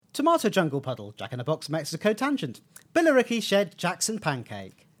Tomato Jungle Puddle, Jack in a Box Mexico Tangent. Billericay Shed Jackson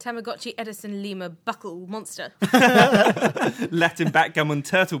Pancake. Tamagotchi Edison Lima Buckle Monster. Latin backgammon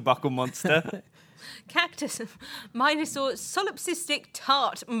turtle buckle monster. Cactus Minosaur Solipsistic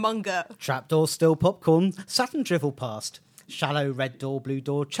Tart Munger. Trapdoor Still Popcorn, Saturn Drivel Past. Shallow Red Door Blue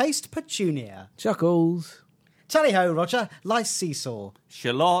Door Chased Petunia. Chuckles. Tally-ho, Roger, Lice Seesaw.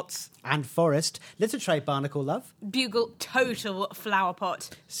 Shallots. And Forest, Litter Tray Barnacle Love. Bugle Total Flower Pot.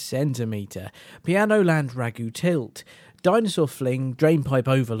 Centimetre. Piano Land Ragu Tilt. Dinosaur Fling, Drainpipe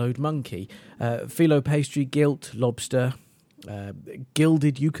Overload Monkey. Philo Pastry Gilt Lobster.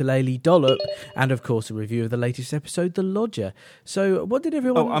 Gilded Ukulele Dollop, and of course a review of the latest episode, The Lodger. So what did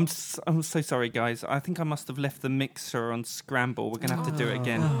everyone... Oh, I'm so sorry, guys. I think I must have left the mixer on scramble. We're going to have to do it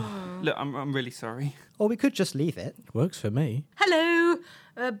again. Look, I'm really sorry. Or we could just leave it. Works for me. Hello,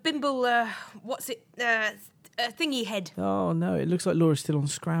 Bimble, what's it, thingy head. Oh no, it looks like Laura's still on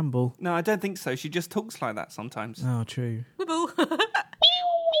scramble. No, I don't think so. She just talks like that sometimes. Oh, true. Wibble.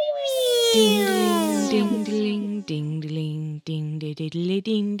 Ding ding ding ding ding ding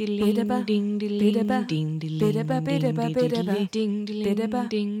ding ding ding ding ding ding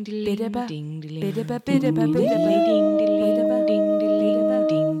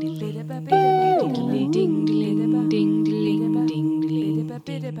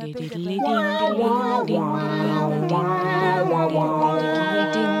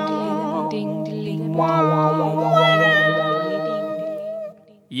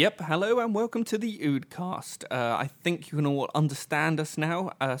Yep, hello and welcome to the Oodcast. I think you can all understand us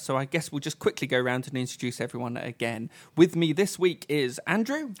now, so I guess we'll just quickly go around and introduce everyone again. With me this week is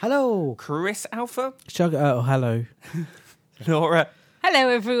Andrew. Hello. Chris Alpha. Oh, hello. Laura. Hello,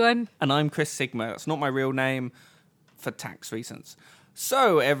 everyone. And I'm Chris Sigma. That's not my real name for tax reasons.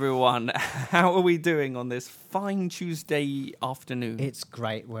 So, everyone, how are we doing on this fine Tuesday afternoon? It's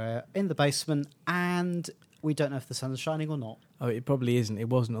great. We're in the basement and we don't know if the sun's shining or not. Oh, it probably isn't. It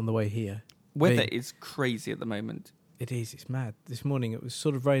wasn't on the way here. Weather is crazy at the moment. It is. It's mad. This morning it was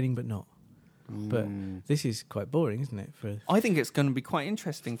sort of raining, but not. But this is quite boring, isn't it? I think it's going to be quite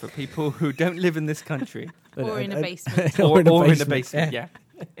interesting for people who don't live in this country. Or in a basement. or in a basement, yeah.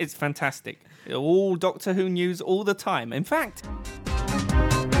 It's fantastic. All Doctor Who news all the time. In fact...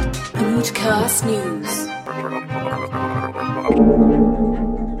 Oodcast News.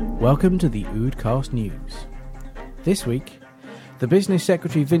 Welcome to the Oodcast News. This week, the Business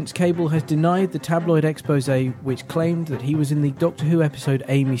Secretary Vince Cable has denied the tabloid expose which claimed that he was in the Doctor Who episode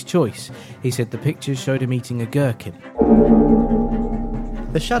Amy's Choice. He said the pictures showed him eating a gherkin.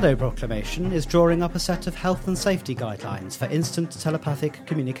 The Shadow Proclamation is drawing up a set of health and safety guidelines for instant telepathic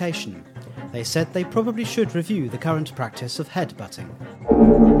communication. They said they probably should review the current practice of headbutting.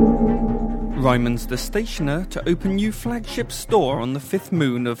 Ryman's the Stationer to open new flagship store on the 5th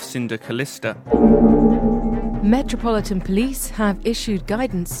moon of Cinder Callista. Metropolitan Police have issued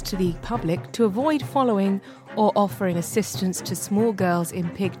guidance to the public to avoid following or offering assistance to small girls in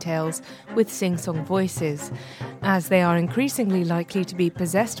pigtails with sing-song voices, as they are increasingly likely to be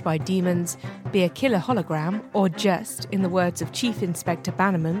possessed by demons, be a killer hologram, or just, in the words of Chief Inspector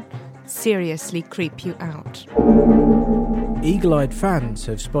Bannerman, seriously creep you out. Eagle-eyed fans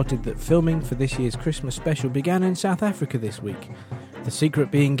have spotted that filming for this year's Christmas special began in South Africa this week. The secret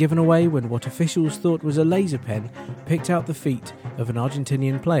being given away when what officials thought was a laser pen picked out the feet of an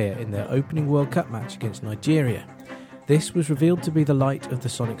Argentinian player in their opening World Cup match against Nigeria. This was revealed to be the light of the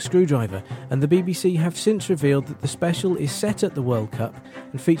sonic screwdriver, and the BBC have since revealed that the special is set at the World Cup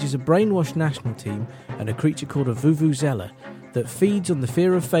and features a brainwashed national team and a creature called a vuvuzela that feeds on the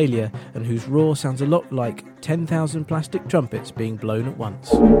fear of failure and whose roar sounds a lot like 10,000 plastic trumpets being blown at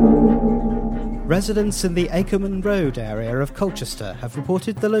once. Residents in the Akerman Road area of Colchester have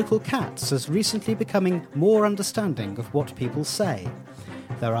reported the local cats as recently becoming more understanding of what people say.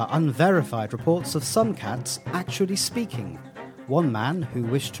 There are unverified reports of some cats actually speaking. One man, who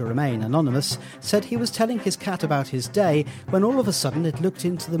wished to remain anonymous, said he was telling his cat about his day when all of a sudden it looked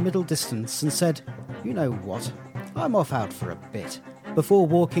into the middle distance and said, "You know what? I'm off out for a bit," before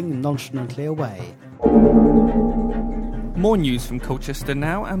walking nonchalantly away. More news from Colchester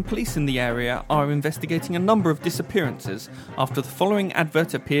now, and police in the area are investigating a number of disappearances after the following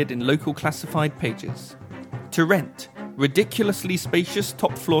advert appeared in local classified pages. To rent, ridiculously spacious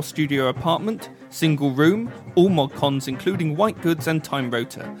top-floor studio apartment, single room, all mod cons including white goods and time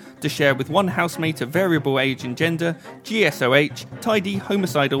rota, to share with one housemate of variable age and gender, GSOH, tidy,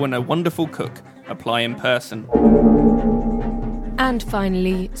 homicidal and a wonderful cook. Apply in person. And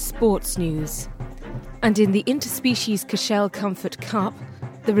finally, sports news. And in the Interspecies Cashel Comfort Cup,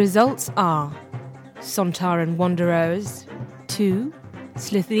 the results are Sontaran Wanderers 2,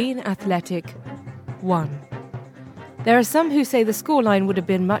 Slitheen Athletic 1. There are some who say the scoreline would have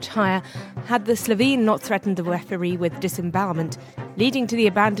been much higher had the Slovene not threatened the referee with disembowelment, leading to the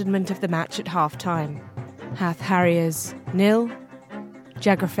abandonment of the match at half-time. Hath Harriers 0,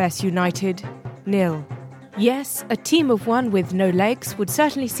 Jagrafes United 0. Yes, a team of one with no legs would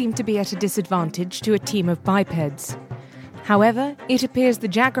certainly seem to be at a disadvantage to a team of bipeds. However, it appears the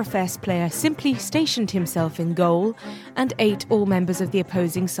Jagrafes player simply stationed himself in goal and ate all members of the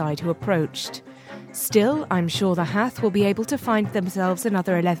opposing side who approached. Still, I'm sure the Hath will be able to find themselves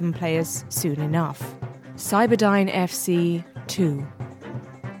another 11 players soon enough. Cyberdyne FC 2.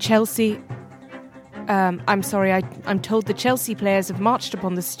 Chelsea... I'm sorry, I'm told the Chelsea players have marched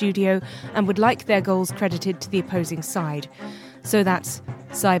upon the studio and would like their goals credited to the opposing side. So that's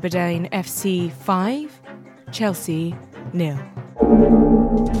Cyberdyne FC 5, Chelsea 0.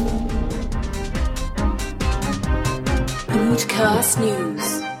 Broadcast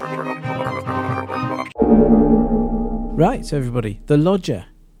News. Right, so everybody, The Lodger.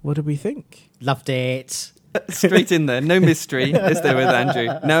 What do we think? Loved it. Straight in there, no mystery, is there with Andrew?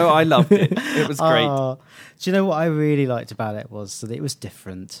 No, I loved it. It was great. Do you know what I really liked about it was that it was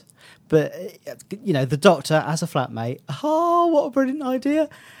different. But, you know, the Doctor as a flatmate, what a brilliant idea.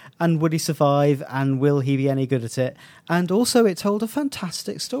 And would he survive, and will he be any good at it? And also it told a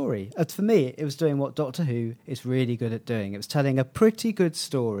fantastic story. For me, it was doing what Doctor Who is really good at doing. It was telling a pretty good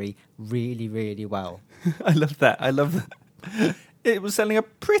story really, really well. I love that. It was telling a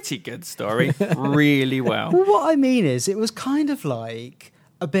pretty good story really well. Well, what I mean is, it was kind of like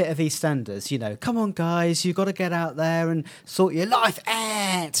a bit of EastEnders, you know. Come on, guys, you've got to get out there and sort your life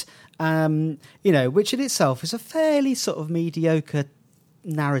out. You know, which in itself is a fairly sort of mediocre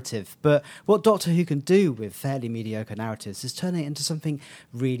narrative. But what Doctor Who can do with fairly mediocre narratives is turn it into something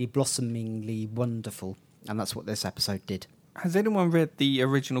really blossomingly wonderful. And that's what this episode did. Has anyone read the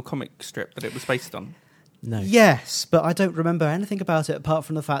original comic strip that it was based on? No. Yes, but I don't remember anything about it apart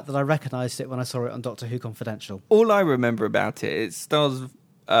from the fact that I recognised it when I saw it on Doctor Who Confidential. All I remember about it stars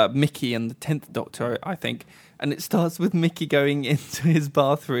Mickey and the 10th Doctor, I think, and it starts with Mickey going into his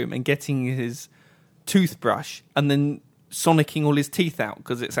bathroom and getting his toothbrush and then sonicking all his teeth out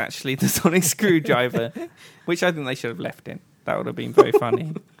because it's actually the sonic screwdriver, which I think they should have left in. That would have been very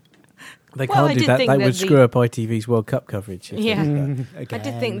funny. They Well, can't I do did that. think They that would the- screw up ITV's World Cup coverage. if they Yeah. did that. I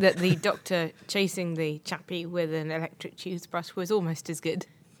did think that the Doctor chasing the chappie with an electric toothbrush was almost as good.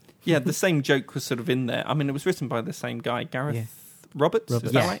 Yeah, the same joke was sort of in there. I mean, it was written by the same guy, Gareth Roberts, is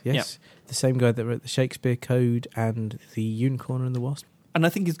that Roberts, right? yes. The same guy that wrote the Shakespeare Code and the Unicorn and the Wasp. And I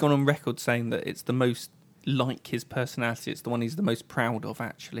think he's gone on record saying that it's the most like his personality. It's the one he's the most proud of,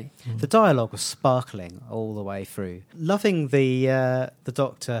 actually. The dialogue was sparkling all the way through. Loving the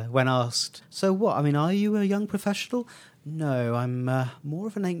Doctor when asked, so what, I mean, are you a young professional? No, I'm more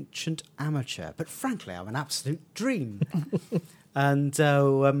of an ancient amateur, but frankly, I'm an absolute dream. And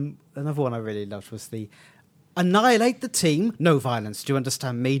another one I really loved was the annihilate the team, no violence, do you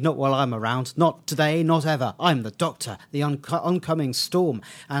understand me? Not while I'm around, not today, not ever. I'm the Doctor, the oncoming storm.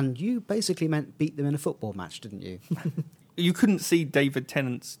 And you basically meant beat them in a football match, didn't you? You couldn't see David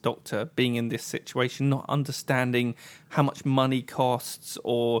Tennant's Doctor being in this situation, not understanding how much money costs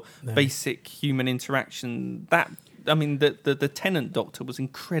or basic human interaction. The Tennant Doctor was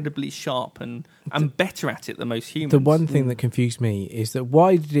incredibly sharp and better at it than most humans. The one thing that confused me is that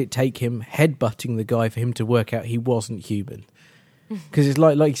why did it take him headbutting the guy for him to work out he wasn't human? Because it's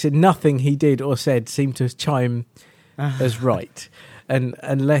like you said, nothing he did or said seemed to chime as right. And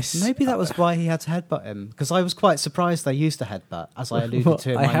unless Maybe that was why he had to headbutt him, because I was quite surprised they used a headbutt, as I alluded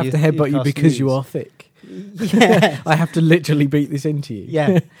to in I my have to headbutt you Newcastle because you news. are thick. Yeah. I have to literally beat this into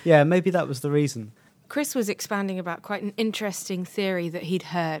you. yeah, maybe that was the reason. Chris was expanding about quite an interesting theory that he'd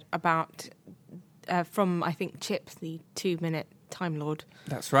heard about from, I think, Chip, the 2-minute Time Lord.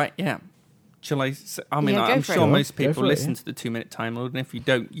 That's right, yeah. Shall I say, I mean, Yeah, go I'm for sure it. most Go people for it, listen yeah. to the 2-minute Time Lord, and if you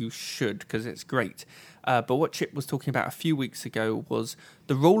don't, you should, because it's great. But what Chip was talking about a few weeks ago was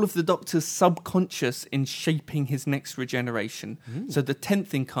the role of the Doctor's subconscious in shaping his next regeneration. So the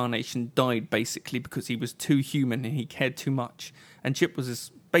 10th incarnation died basically because he was too human and he cared too much. And Chip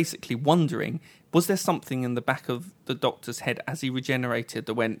was basically wondering, was there something in the back of the Doctor's head as he regenerated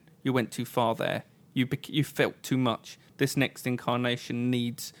that went, you went too far there, you felt too much, this next incarnation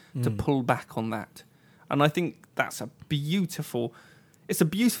needs to pull back on that. And I think that's a beautiful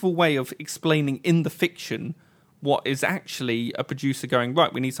way of explaining in the fiction what is actually a producer going,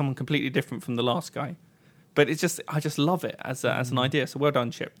 right, we need someone completely different from the last guy. But I just love it as an idea. So well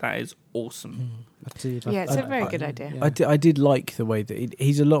done, Chip. That is awesome. Yeah, it's a very good idea. I did like the way that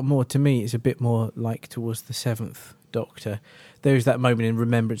he's a lot more, to me, it's a bit more like towards the 7th Doctor. There's that moment in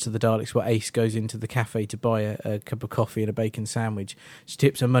Remembrance of the Daleks where Ace goes into the cafe to buy a cup of coffee and a bacon sandwich. She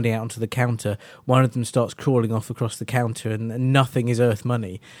tips her money out onto the counter. One of them starts crawling off across the counter, and nothing is Earth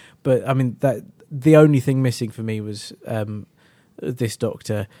money. But, I mean, that the only thing missing for me was this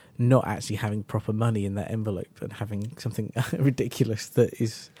Doctor not actually having proper money in that envelope and having something ridiculous that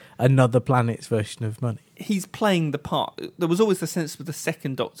is another planet's version of money. He's playing the part. There was always the sense with the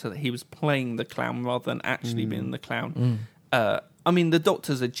second Doctor that he was playing the clown rather than actually being the clown. I mean, the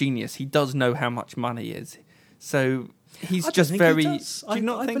Doctor's a genius. He does know how much money is. So he's just very... Do you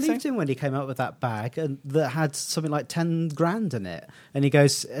not think believed him when he came up with that bag and that had something like 10 grand in it. And he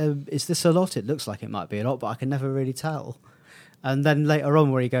goes, is this a lot? It looks like it might be a lot, but I can never really tell. And then later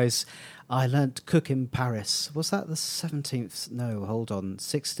on where he goes, I learnt to cook in Paris. Was that the 17th? No, hold on.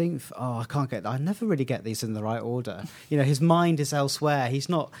 16th? Oh, I can't get... I never really get these in the right order. You know, his mind is elsewhere. He's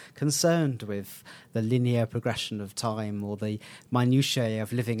not concerned with the linear progression of time or the minutiae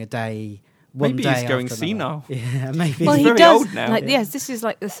of living a day. Maybe he's going senile. Yeah, maybe. Well, he's he very does, old now. Yes, this is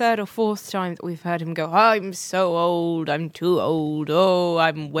like the 3rd or 4th time that we've heard him go, I'm so old, I'm too old, oh,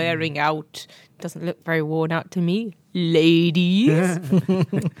 I'm wearing out. Doesn't look very worn out to me, ladies.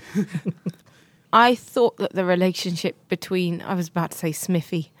 I thought that the relationship between, I was about to say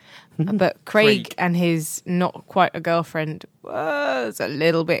Smithy, but Craig and his not quite a girlfriend was a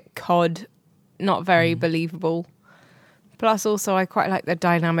little bit cod, not very believable. Plus also I quite like the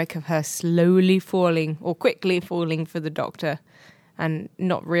dynamic of her slowly falling or quickly falling for the Doctor and him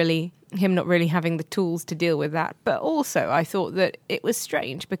not really having the tools to deal with that. But also I thought that it was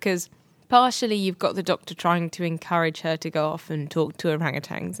strange because partially you've got the Doctor trying to encourage her to go off and talk to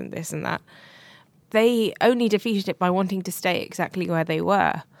orangutans and this and that. They only defeated it by wanting to stay exactly where they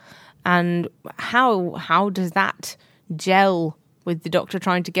were. And how does that gel with the Doctor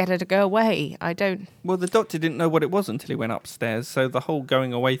trying to get her to go away? I don't... Well, the Doctor didn't know what it was until he went upstairs, so the whole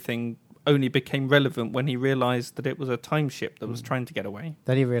going away thing only became relevant when he realised that it was a time ship that was trying to get away.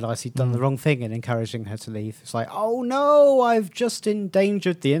 Then he realised he'd done the wrong thing in encouraging her to leave. It's like, oh no, I've just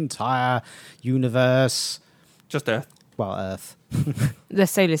endangered the entire universe. Just Earth. Well, Earth. The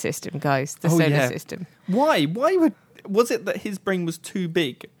solar system, guys. The solar system. Why? Was it that his brain was too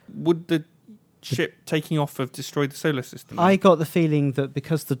big? Would the ship taking off have destroyed the solar system? I got the feeling that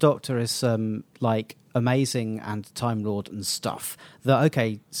because the Doctor is like amazing and Time Lord and stuff, that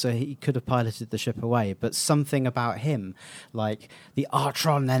okay, so he could have piloted the ship away, but something about him, like the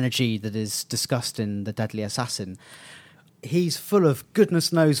Artron energy that is discussed in The Deadly Assassin, he's full of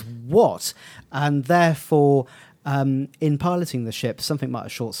goodness knows what, and therefore in piloting the ship, something might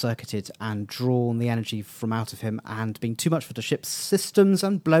have short-circuited and drawn the energy from out of him and been too much for the ship's systems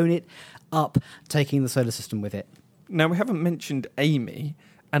and blown it up, taking the solar system with it. Now, we haven't mentioned Amy,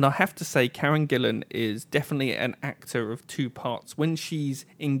 and I have to say Karen Gillan is definitely an actor of two parts. When she's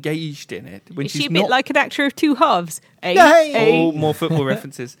engaged in it... Is she a bit like an actor of two halves? Oh, more football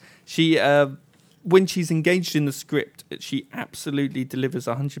references. She... when she's engaged in the script, she absolutely delivers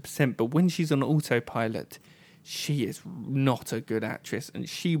 100%, but when she's on autopilot... She is not a good actress, and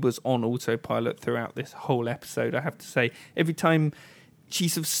she was on autopilot throughout this whole episode, I have to say. Every time she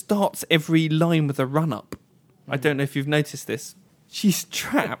sort of starts every line with a run-up. I don't know if you've noticed this. She's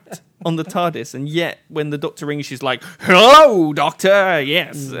trapped on the TARDIS, and yet when the Doctor rings, she's like, hello, Doctor,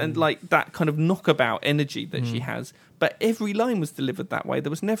 yes. And like that kind of knockabout energy that she has. But every line was delivered that way. There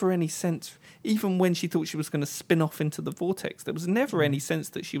was never any sense, even when she thought she was going to spin off into the vortex, there was never any sense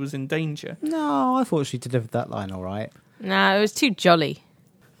that she was in danger. No, I thought she delivered that line all right. No, it was too jolly.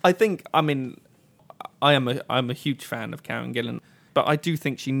 I am a huge fan of Karen Gillan, but I do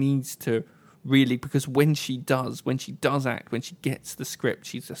think she needs to really, because when she does act, when she gets the script,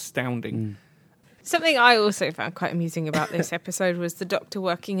 she's astounding. Something I also found quite amusing about this episode was the Doctor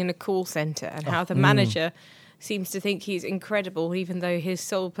working in a call centre and how the manager seems to think he's incredible, even though his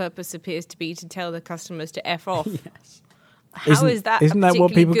sole purpose appears to be to tell the customers to F off. Yes. How is that isn't a that what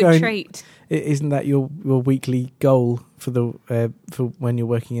particularly people good go trait? Isn't that your weekly goal for when you're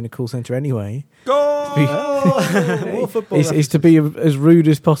working in a call centre anyway? More football is to be as rude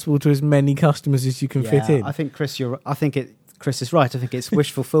as possible to as many customers as you can fit in. I think Chris is right. I think it's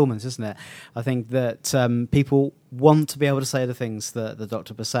wish fulfillment, isn't it? I think that people want to be able to say the things that the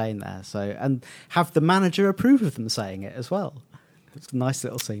Doctor was saying there, and have the manager approve of them saying it as well. It's a nice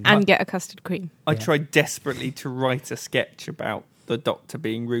little scene. And get a custard cream. I tried desperately to write a sketch about the Doctor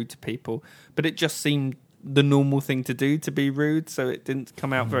being rude to people, but it just seemed the normal thing to do, to be rude, so it didn't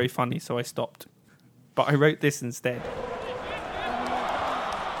come out very funny, so I stopped. but I wrote this instead.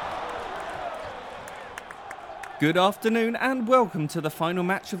 Good afternoon and welcome to the final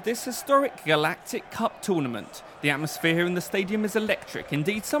match of this historic Galactic Cup tournament. The atmosphere here in the stadium is electric.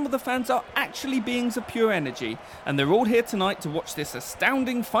 Indeed, some of the fans are actually beings of pure energy, and they're all here tonight to watch this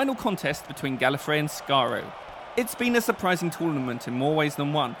astounding final contest between Gallifrey and Skaro. It's been a surprising tournament in more ways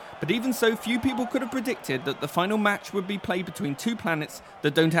than one, but even so, few people could have predicted that the final match would be played between two planets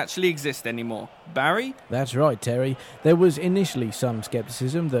that don't actually exist anymore. Barry? That's right, Terry. There was initially some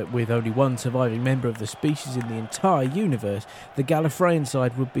scepticism that with only one surviving member of the species in the entire universe, the Gallifreyan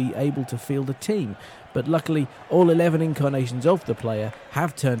side would be able to field a team. But luckily, all 11 incarnations of the player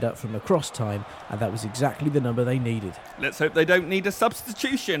have turned up from across time, and that was exactly the number they needed. Let's hope they don't need a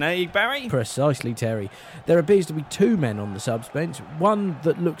substitution, eh, Barry? Precisely, Terry. There appears to be two men on the subs bench, one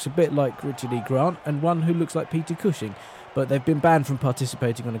that looks a bit like Richard E. Grant and one who looks like Peter Cushing, but they've been banned from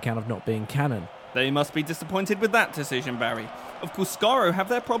participating on account of not being canon. They must be disappointed with that decision, Barry. Of course, Skaro have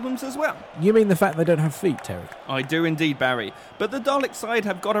their problems as well. You mean the fact they don't have feet, Terry? I do indeed, Barry. But the Dalek side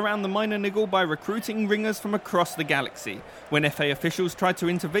have got around the minor niggle by recruiting ringers from across the galaxy. When FA officials tried to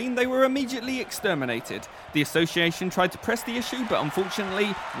intervene, they were immediately exterminated. The association tried to press the issue, but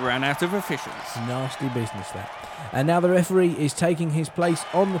unfortunately ran out of officials. Nasty business, that. And now the referee is taking his place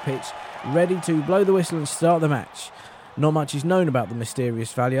on the pitch, ready to blow the whistle and start the match. Not much is known about the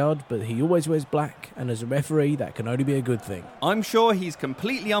mysterious Valeyard, but he always wears black, and as a referee, that can only be a good thing. I'm sure he's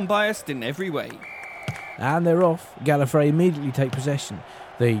completely unbiased in every way. And they're off. Gallifrey immediately take possession.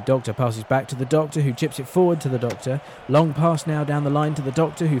 The Doctor passes back to the Doctor, who chips it forward to the Doctor. Long pass now down the line to the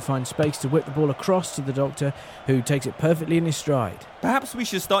Doctor, who finds space to whip the ball across to the Doctor, who takes it perfectly in his stride. Perhaps we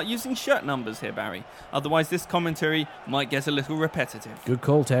should start using shirt numbers here, Barry. Otherwise this commentary might get a little repetitive. Good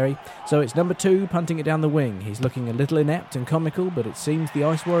call, Terry. So it's number 2 punting it down the wing. He's looking a little inept and comical, but it seems the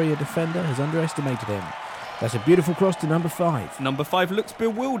Ice Warrior defender has underestimated him. That's a beautiful cross to number 5. Number 5 looks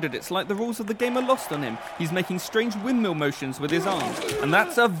bewildered. It's like the rules of the game are lost on him. He's making strange windmill motions with his arms. And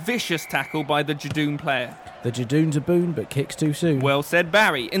that's a vicious tackle by the Jadoon player. The Jadoon's a boon, but kicks too soon. Well said,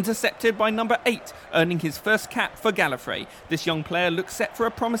 Barry. Intercepted by number 8, earning his first cap for Gallifrey. This young player looks set for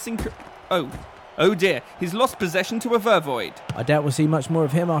a promising... Oh dear, he's lost possession to a Vervoid. I doubt we'll see much more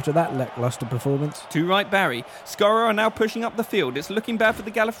of him after that lacklustre performance. Too right, Barry. Skaro are now pushing up the field. It's looking bad for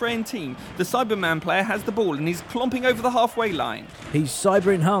the Gallifreyan team. The Cyberman player has the ball and he's clomping over the halfway line. He's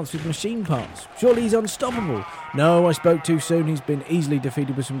cyber-enhanced with machine parts. Surely he's unstoppable. No, I spoke too soon. He's been easily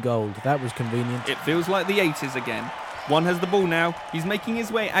defeated with some gold. That was convenient. It feels like the 80s again. One has the ball now. He's making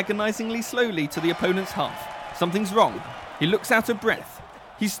his way agonisingly slowly to the opponent's half. Something's wrong. He looks out of breath.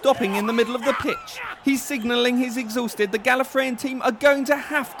 He's stopping in the middle of the pitch. He's signalling he's exhausted. The Gallifreyan team are going to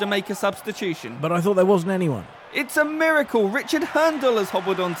have to make a substitution. But I thought there wasn't anyone. It's a miracle. Richard Herndl has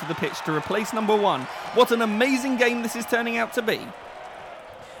hobbled onto the pitch to replace number 1. What an amazing game this is turning out to be.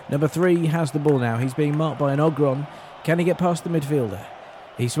 Number 3 has the ball now. He's being marked by an Ogron. Can he get past the midfielder?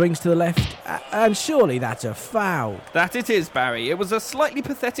 He swings to the left, and surely that's a foul. That it is, Barry. It was a slightly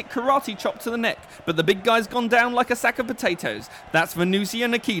pathetic karate chop to the neck, but the big guy's gone down like a sack of potatoes. That's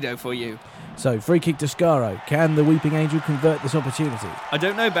Venusia Nakido for you. So, free kick to Skaro. Can the Weeping Angel convert this opportunity? I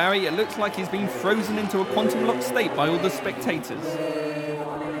don't know, Barry. It looks like he's been frozen into a quantum lock state by all the spectators.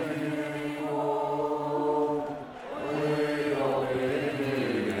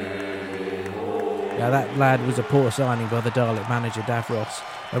 Now that lad was a poor signing by the Dalek manager Davros,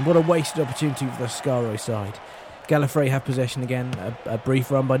 and what a wasted opportunity for the Skaro side. Gallifrey have possession again, a brief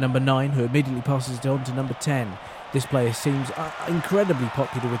run by number 9, who immediately passes it on to number 10. This player seems incredibly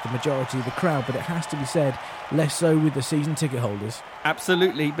popular with the majority of the crowd, but it has to be said, less so with the season ticket holders.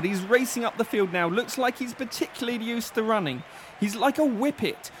 Absolutely, but he's racing up the field now. Looks like he's particularly used to running. He's like a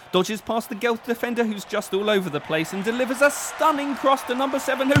whippet. Dodges past the Gelth defender, who's just all over the place, and delivers a stunning cross to number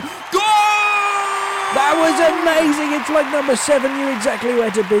 7, who... Goal! That was amazing. It's like number 7 knew exactly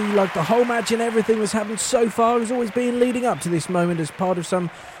where to be. Like the whole match and everything that's happened so far has always been leading up to this moment as part of some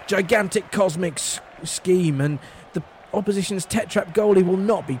gigantic cosmic scheme. And the opposition's Tetrap goalie will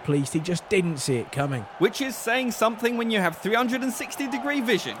not be pleased. He just didn't see it coming. Which is saying something when you have 360-degree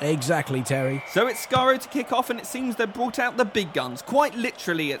vision. Exactly, Terry. So it's Skaro to kick off, and it seems they've brought out the big guns. Quite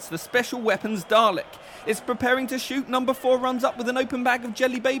literally, it's the special weapons Dalek. It's preparing to shoot. Number 4 runs up with an open bag of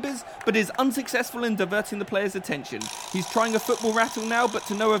jelly babies, but is unsuccessful in diverting the player's attention. He's trying a football rattle now, but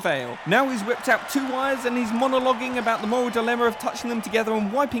to no avail. Now he's whipped out 2 wires and he's monologuing about the moral dilemma of touching them together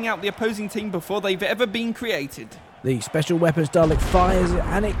and wiping out the opposing team before they've ever been created. The special weapons Dalek fires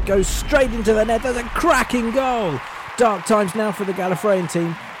and it goes straight into the net. There's a cracking goal. Dark times now for the Gallifreyan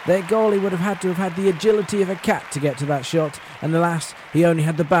team. Their goalie would have had to have had the agility of a cat to get to that shot, and alas, he only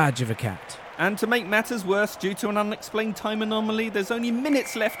had the badge of a cat. And to make matters worse, due to an unexplained time anomaly, there's only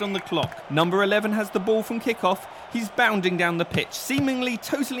minutes left on the clock. Number 11 has the ball from kickoff. He's bounding down the pitch, seemingly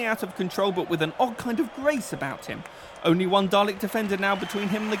totally out of control, but with an odd kind of grace about him. Only one Dalek defender now between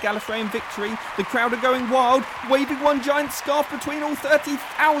him and the Gallifreyan victory. The crowd are going wild, waving one giant scarf between all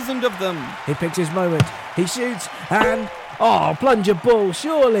 30,000 of them. He picks his moment. He shoots and... Oh, plunger ball,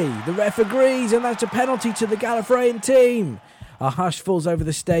 surely. The ref agrees, and that's a penalty to the Gallifreyan team. A hush falls over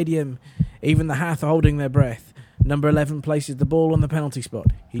the stadium. Even the Hath are holding their breath. Number 11 places the ball on the penalty spot.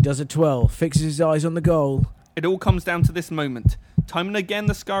 He does a twirl, fixes his eyes on the goal. It all comes down to this moment. Time and again,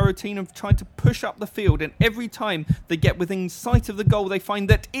 the Sky team have tried to push up the field, and every time they get within sight of the goal, they find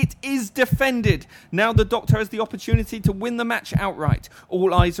that it is defended. Now the Doctor has the opportunity to win the match outright.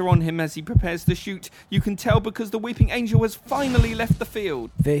 All eyes are on him as he prepares to shoot. You can tell because the Weeping Angel has finally left the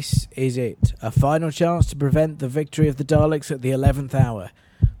field. This is it. A final chance to prevent the victory of the Daleks at the 11th hour.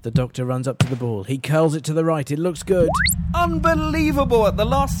 The Doctor runs up to the ball. He curls it to the right. It looks good. Unbelievable! At the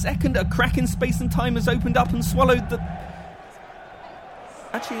last second, a crack in space and time has opened up and swallowed the...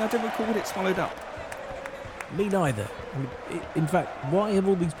 Actually, I don't recall what it swallowed up. Me neither. In fact, why have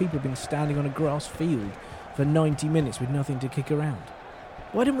all these people been standing on a grass field for 90 minutes with nothing to kick around?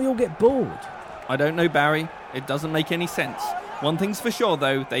 Why didn't we all get bored? I don't know, Barry. It doesn't make any sense. One thing's for sure,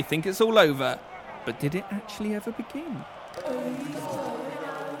 though. They think it's all over. But did it actually ever begin?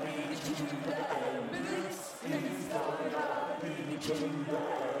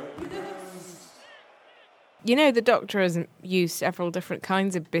 You know, the Doctor has used several different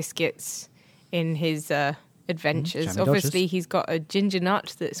kinds of biscuits in his adventures. Jammy Obviously, Dodgers. he's got a ginger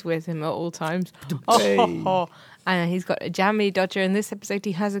nut that's with him at all times. Hey. And he's got a jammy Dodger. In this episode,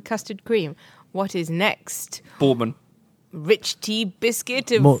 he has a custard cream. What is next? Bourbon. Rich tea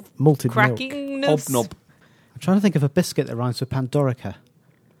biscuit of Malted milk. crackingness? Hobnob. I'm trying to think of a biscuit that rhymes with Pandorica.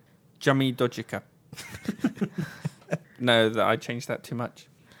 Jammy Dodgica. No, I changed that too much.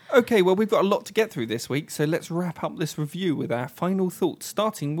 Okay, well, we've got a lot to get through this week, so let's wrap up this review with our final thoughts,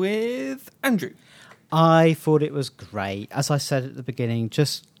 starting with Andrew. I thought it was great. As I said at the beginning,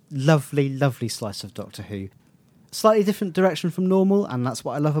 just lovely, lovely slice of Doctor Who. Slightly different direction from normal, and that's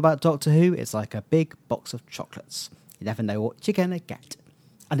what I love about Doctor Who. It's like a big box of chocolates. You never know what you're going to get.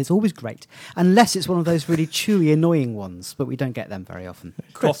 And it's always great. Unless it's one of those really chewy, annoying ones, but we don't get them very often.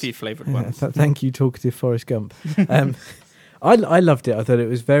 Coffee-flavoured ones. Thank you, talkative Forrest Gump. I loved it. I thought it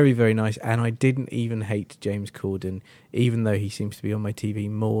was very, very nice, and I didn't even hate James Corden, even though he seems to be on my TV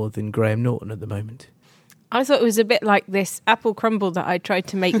more than Graham Norton at the moment. I thought it was a bit like this apple crumble that I tried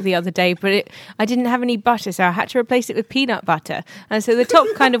to make the other day, but I didn't have any butter, so I had to replace it with peanut butter. And so the top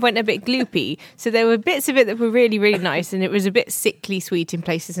kind of went a bit gloopy. So there were bits of it that were really, really nice, and it was a bit sickly sweet in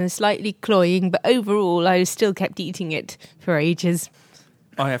places and slightly cloying, but overall I still kept eating it for ages.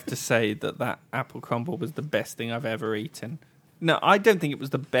 I have to say that apple crumble was the best thing I've ever eaten. No, I don't think it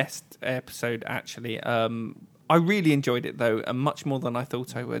was the best episode, actually. I really enjoyed it, though, and much more than I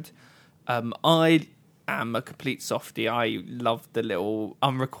thought I would. I am a complete softie. I love the little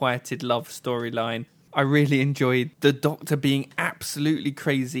unrequited love storyline. I really enjoyed the Doctor being absolutely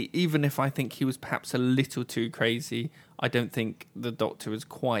crazy, even if I think he was perhaps a little too crazy. I don't think the Doctor was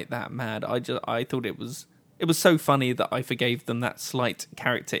quite that mad. I thought it was so funny that I forgave them that slight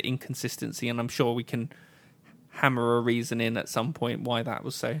character inconsistency, and I'm sure we can hammer a reason in at some point why that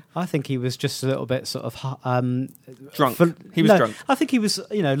was so. I think he was just a little bit sort of... drunk. He was drunk. I think he was,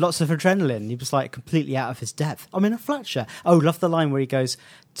 lots of adrenaline. He was like completely out of his depth. I'm in a Fletcher. Oh, love the line where he goes,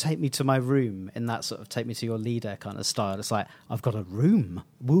 take me to my room, in that sort of take me to your leader kind of style. It's like, I've got a room.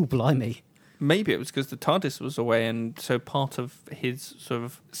 Woo, blimey. Maybe it was because the TARDIS was away, and so part of his sort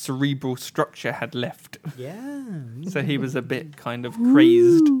of cerebral structure had left. Yeah. So he was a bit kind of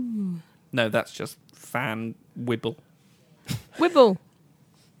crazed. No, that's just fan wibble. Wibble.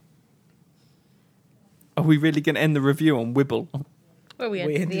 Are we really going to end the review on wibble? Well, we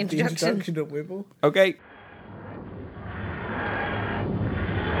ended the introduction. of Wibble. Okay.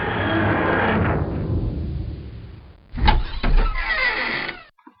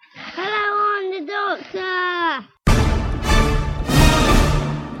 Hello, I'm the Doctor!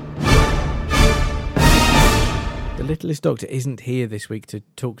 The Littlest Doctor isn't here this week to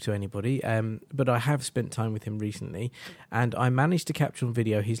talk to anybody, but I have spent time with him recently, and I managed to capture on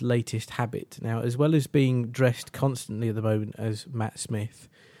video his latest habit. Now, as well as being dressed constantly at the moment as Matt Smith,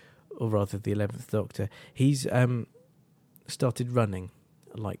 or rather the 11th Doctor, he's started running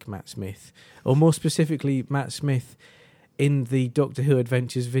like Matt Smith, or more specifically, Matt Smith in the Doctor Who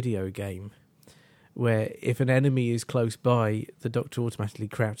Adventures video game, where if an enemy is close by, the Doctor automatically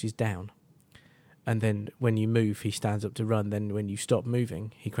crouches down. And then when you move, he stands up to run. Then when you stop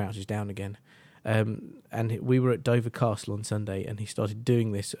moving, he crouches down again. And we were at Dover Castle on Sunday, and he started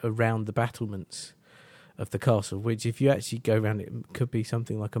doing this around the battlements of the castle, which if you actually go around, it could be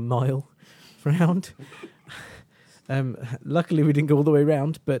something like a mile round. Luckily, we didn't go all the way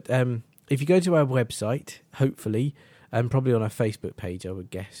around, but if you go to our website, hopefully, and probably on our Facebook page, I would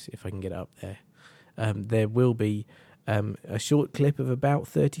guess, if I can get it up there, there will be a short clip of about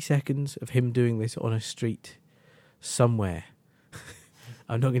 30 seconds of him doing this on a street somewhere.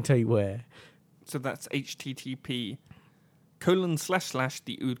 I'm not going to tell you where. So that's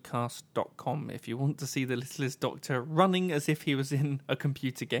http://theoodcast.com if you want to see the Littlest Doctor running as if he was in a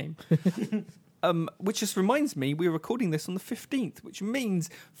computer game. Which just reminds me, we're recording this on the 15th, which means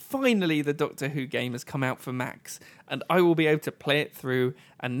finally the Doctor Who game has come out for Macs, and I will be able to play it through,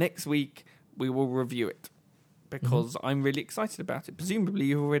 and next week we will review it, because I'm really excited about it. Presumably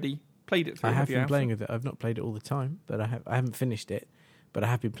you've already played it through. I have been playing with it. I've not played it all the time, but I haven't finished it, but I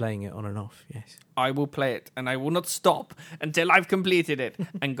have been playing it on and off, yes. I will play it, and I will not stop until I've completed it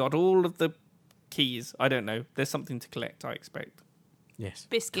and got all of the keys. I don't know. There's something to collect, I expect. Yes.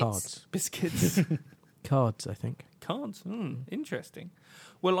 Biscuits. Cards. Biscuits. Cards, I think. Cards. Interesting.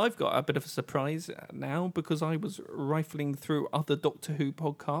 Well, I've got a bit of a surprise now, because I was rifling through other Doctor Who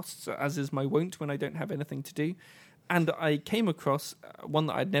podcasts, as is my wont when I don't have anything to do, and I came across one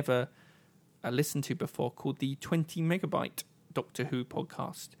that I'd never listened to before, called the 20 Megabyte Doctor Who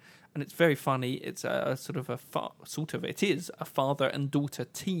podcast. And it's very funny. It's a it is a father and daughter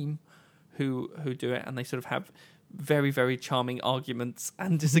team who do it, and they sort of have very, very charming arguments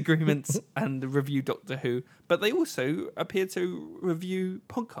and disagreements and review Doctor Who, but they also appear to review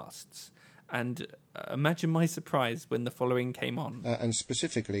podcasts. And imagine my surprise when the following came on. And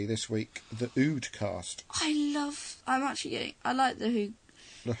specifically this week, the Oodcast. I like the Who.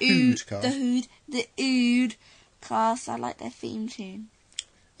 The Hoodcast. The Oodcast. I like their theme tune.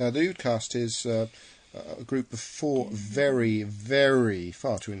 Now, the Oodcast is a group of four very, very,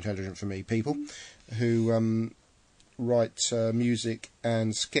 far too intelligent for me people who write music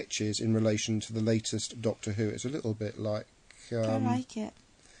and sketches in relation to the latest Doctor Who. It's a little bit like... I like it.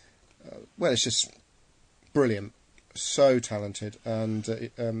 Well, it's just brilliant. So talented. And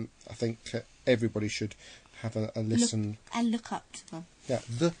I think everybody should have a listen. Look up to them. Yeah,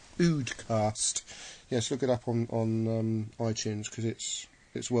 the Oodcast. Yes, look it up on iTunes, because it's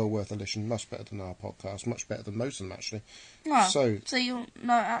well worth a listen. Much better than our podcast. Much better than most of them, actually. Oh, so you're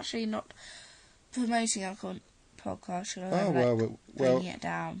not promoting our podcast, should I? Bring it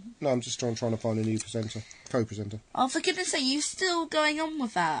down. No, I'm just trying to find a new co-presenter. Oh, for goodness sake, you're still going on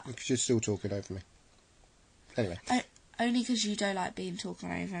with that? Because you're still talking over me. Anyway. Only because you don't like being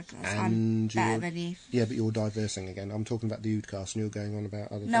talking over, because I'm better than you. Yeah, but you're diversing again. I'm talking about the Oodcast, and you're going on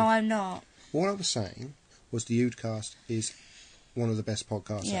about other things. No, I'm not. What I was saying was the Oodcast is one of the best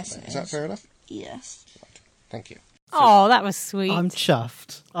podcasts out there. Is that fair enough? Yes. Right. Thank you. Oh, that was sweet. I'm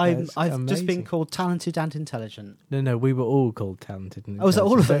chuffed. I've amazing. just been called talented and intelligent. No, we were all called talented and Oh, was that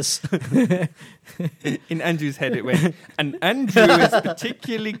all of us? In Andrew's head it went, and Andrew is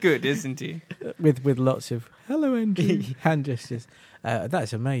particularly good, isn't he? With lots of, hello Andrew, hand gestures.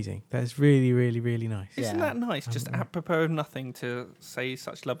 That's amazing. That's really, really, really nice. Isn't that nice? Just apropos of nothing to say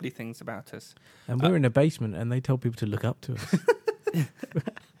such lovely things about us. And we're in a basement, and they told people to look up to us.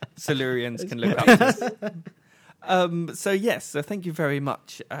 Silurians can look up to us. So thank you very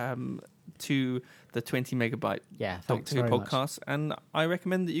much to the 20 Megabyte Doctor Who podcast, and I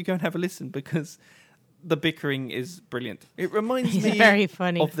recommend that you go and have a listen, because the bickering is brilliant. It reminds me very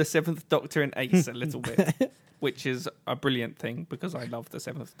funny of the 7th Doctor and Ace a little bit, which is a brilliant thing, because I love the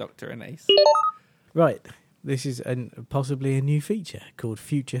 7th Doctor and Ace. Right. This is possibly a new feature called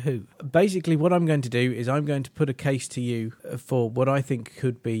Future Who. Basically, what I'm going to do is I'm going to put a case to you for what I think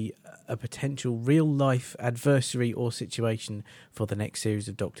could be a potential real-life adversary or situation for the next series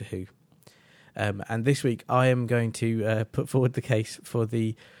of Doctor Who. And this week, I am going to put forward the case for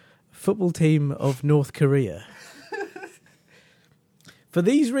the football team of North Korea. For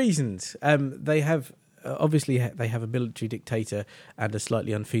these reasons, they have obviously they have a military dictator and a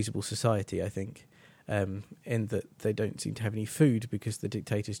slightly unfeasible society, I think. In that they don't seem to have any food because the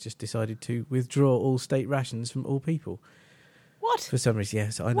dictator's just decided to withdraw all state rations from all people. What? For some reason,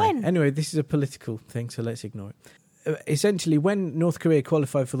 yes, I know. When? Anyway, this is a political thing, so let's ignore it. Essentially, when North Korea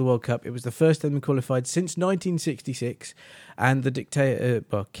qualified for the World Cup, it was the first time they qualified since 1966, and the dictator,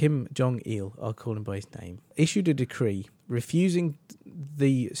 Kim Jong-il, I'll call him by his name, issued a decree refusing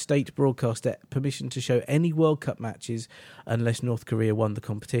the state broadcaster permission to show any World Cup matches unless North Korea won the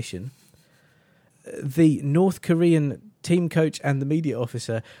competition. The North Korean team coach and the media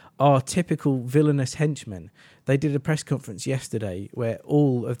officer are typical villainous henchmen. They did a press conference yesterday where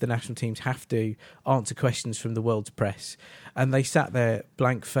all of the national teams have to answer questions from the world's press, and they sat there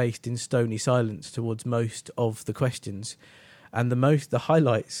blank-faced in stony silence towards most of the questions. And the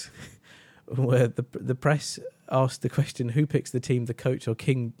highlights were the press asked the question, who picks the team, the coach or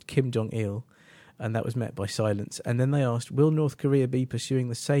Kim Jong-il? And that was met by silence. And then they asked, will North Korea be pursuing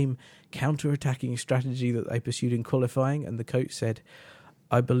the same counter-attacking strategy that they pursued in qualifying? And the coach said,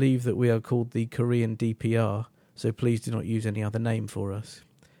 I believe that we are called the Korean DPR, so please do not use any other name for us,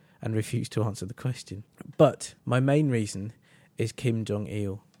 and refused to answer the question. But my main reason is Kim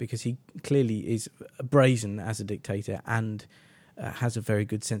Jong-il, because he clearly is brazen as a dictator and has a very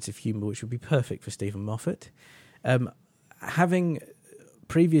good sense of humour, which would be perfect for Stephen Moffat. Having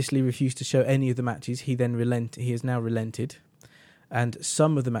previously refused to show any of the matches, he has now relented, and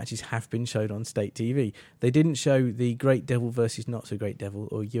some of the matches have been showed on state TV. They didn't show the Great Devil versus Not So Great Devil,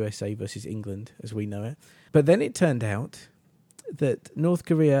 or USA versus England as we know it. But then it turned out that North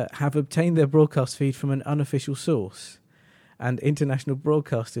Korea have obtained their broadcast feed from an unofficial source, and international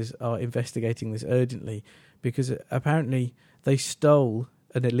broadcasters are investigating this urgently because apparently they stole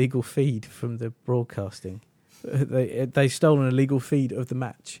an illegal feed from the broadcasting. They stole an illegal feed of the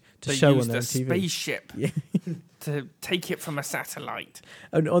match to show on their TV. They used a spaceship to take it from a satellite.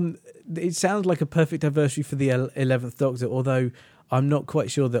 And it sounds like a perfect adversary for the 11th Doctor, although I'm not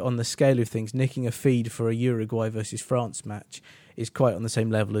quite sure that on the scale of things, nicking a feed for a Uruguay versus France match is quite on the same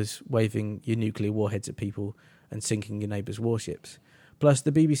level as waving your nuclear warheads at people and sinking your neighbour's warships. Plus,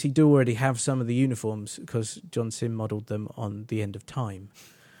 the BBC do already have some of the uniforms because John Sim modelled them on The End of Time.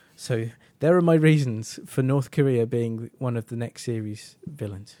 So there are my reasons for North Korea being one of the next series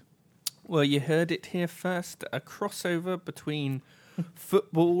villains. Well, you heard it here first. A crossover between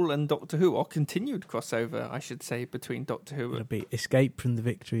football and Doctor Who, or continued crossover, I should say, between Doctor Who. It'll be Escape from the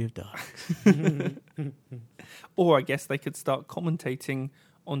Victory of Dark. Or I guess they could start commentating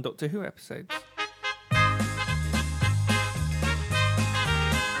on Doctor Who episodes.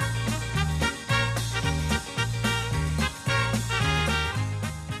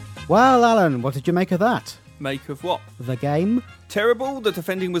 Well, Alan, what did you make of that? Make of what? The game? Terrible. The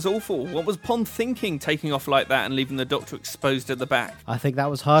defending was awful. What was Pond thinking, taking off like that and leaving the Doctor exposed at the back? I think that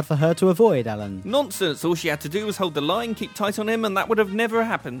was hard for her to avoid, Alan. Nonsense. All she had to do was hold the line, keep tight on him, and that would have never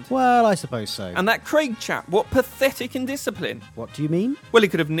happened. Well, I suppose so. And that Craig chap, what pathetic indiscipline. What do you mean? Well, he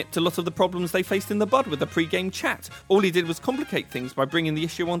could have nipped a lot of the problems they faced in the bud with the pre-game chat. All he did was complicate things by bringing the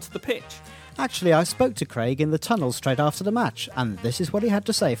issue onto the pitch. Actually, I spoke to Craig in the tunnel straight after the match, and this is what he had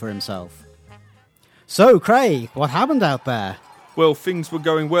to say for himself. So, Craig, what happened out there? Well, things were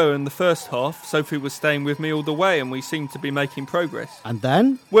going well in the first half. Sophie was staying with me all the way and we seemed to be making progress. And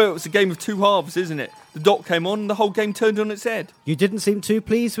then? Well, it was a game of two halves, isn't it? The Doc came on and the whole game turned on its head. You didn't seem too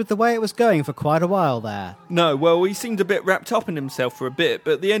pleased with the way it was going for quite a while there. No, well, he seemed a bit wrapped up in himself for a bit,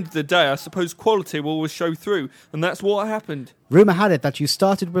 but at the end of the day, I suppose quality will always show through, and that's what happened. Rumour had it that you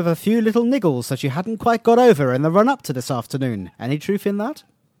started with a few little niggles that you hadn't quite got over in the run-up to this afternoon. Any truth in that?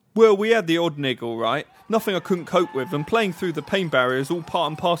 Well, we had the odd niggle, right? Nothing I couldn't cope with, and playing through the pain barrier is all part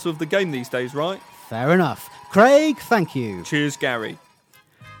and parcel of the game these days, right? Fair enough. Craig, thank you. Cheers, Gary.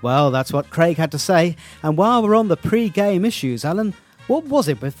 Well, that's what Craig had to say. And while we're on the pre-game issues, Alan, what was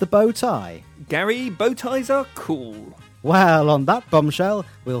it with the bow tie? Gary, bow ties are cool. Well, on that bombshell,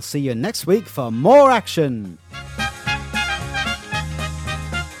 we'll see you next week for more action.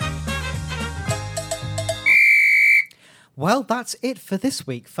 Well, that's it for this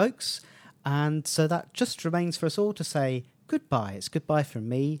week, folks. And so that just remains for us all to say goodbye. It's goodbye from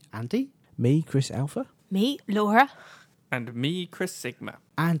me, Andy. Me, Chris Alpha. Me, Laura. And me, Chris Sigma.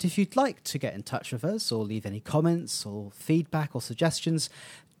 And if you'd like to get in touch with us or leave any comments or feedback or suggestions,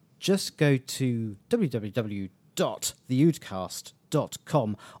 just go to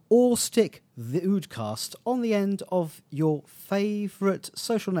www.theoodcast.com or stick the Oodcast on the end of your favourite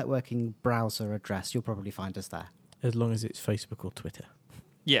social networking browser address. You'll probably find us there. As long as it's Facebook or Twitter.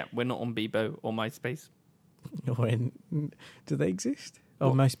 Yeah, we're not on Bebo or MySpace. Do they exist? Oh,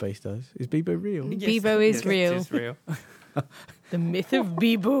 what? MySpace does. Is Bebo real? Yes, Bebo is real. It is real. The myth of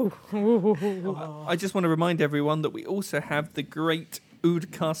Bebo. I just want to remind everyone that we also have the great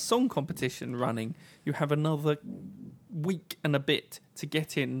Oodcast song competition running. You have another week and a bit to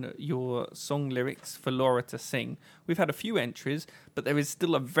get in your song lyrics for Laura to sing. We've had a few entries, but there is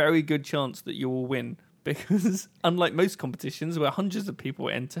still a very good chance that you will win. Because unlike most competitions where hundreds of people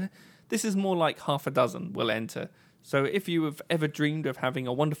enter, this is more like half a dozen will enter. So if you have ever dreamed of having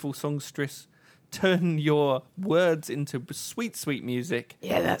a wonderful songstress turn your words into sweet, sweet music,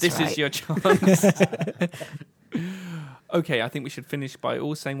 this is your chance. Okay, I think we should finish by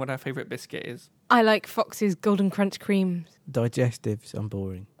all saying what our favourite biscuit is. I like Fox's Golden Crunch Cream. Digestives, I'm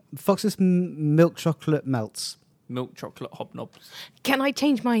boring. Fox's milk chocolate melts. Milk chocolate hobnobs. Can I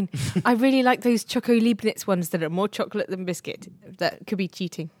change mine? I really like those Choco Leibniz ones that are more chocolate than biscuit. That could be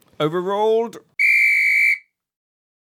cheating. Overruled.